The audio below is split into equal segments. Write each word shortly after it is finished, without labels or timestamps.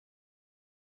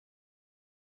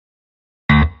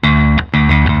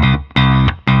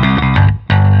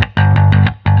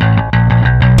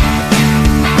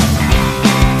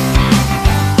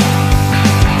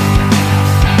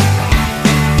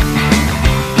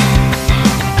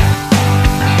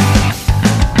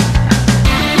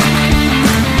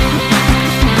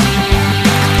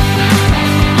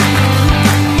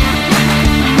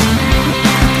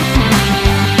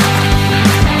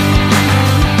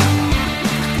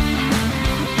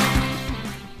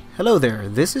Hello there,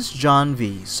 this is John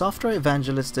V, Software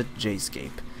Evangelist at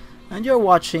Jscape, and you're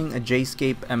watching a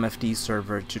Jscape MFT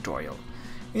server tutorial.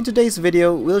 In today's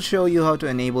video, we'll show you how to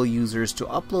enable users to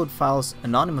upload files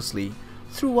anonymously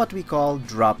through what we call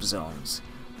drop zones.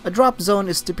 A drop zone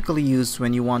is typically used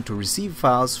when you want to receive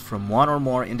files from one or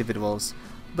more individuals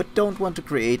but don't want to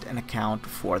create an account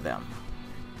for them.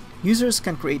 Users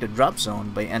can create a drop zone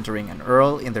by entering an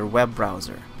URL in their web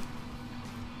browser.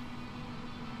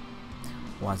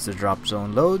 Once the drop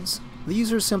zone loads, the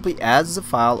user simply adds the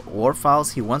file or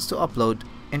files he wants to upload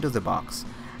into the box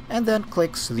and then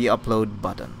clicks the upload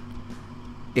button.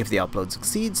 If the upload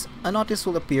succeeds, a notice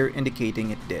will appear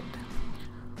indicating it did.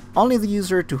 Only the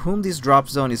user to whom this drop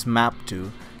zone is mapped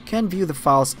to can view the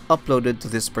files uploaded to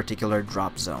this particular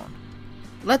drop zone.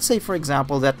 Let's say, for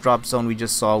example, that drop zone we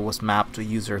just saw was mapped to a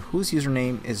user whose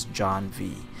username is John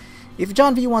V. If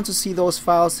John V wants to see those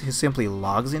files, he simply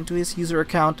logs into his user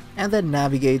account and then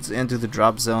navigates into the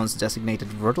drop zone's designated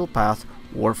virtual path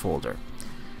or folder.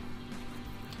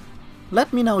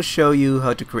 Let me now show you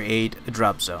how to create a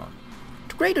drop zone.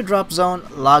 To create a drop zone,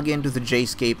 log into the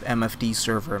Jscape MFT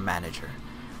Server Manager.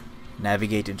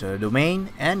 Navigate into a domain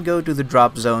and go to the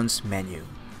drop zones menu.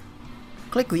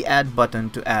 Click the Add button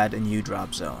to add a new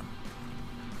drop zone.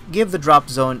 Give the drop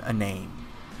zone a name.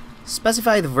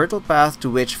 Specify the virtual path to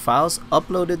which files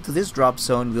uploaded to this drop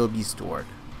zone will be stored.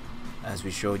 As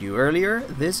we showed you earlier,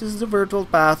 this is the virtual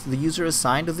path the user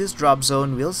assigned to this drop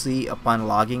zone will see upon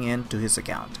logging in to his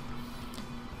account.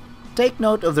 Take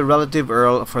note of the relative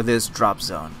URL for this drop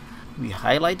zone. We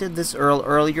highlighted this URL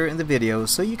earlier in the video,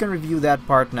 so you can review that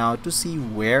part now to see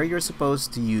where you're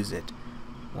supposed to use it.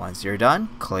 Once you're done,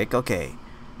 click OK.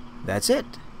 That's it.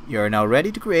 You're now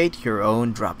ready to create your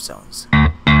own drop zones.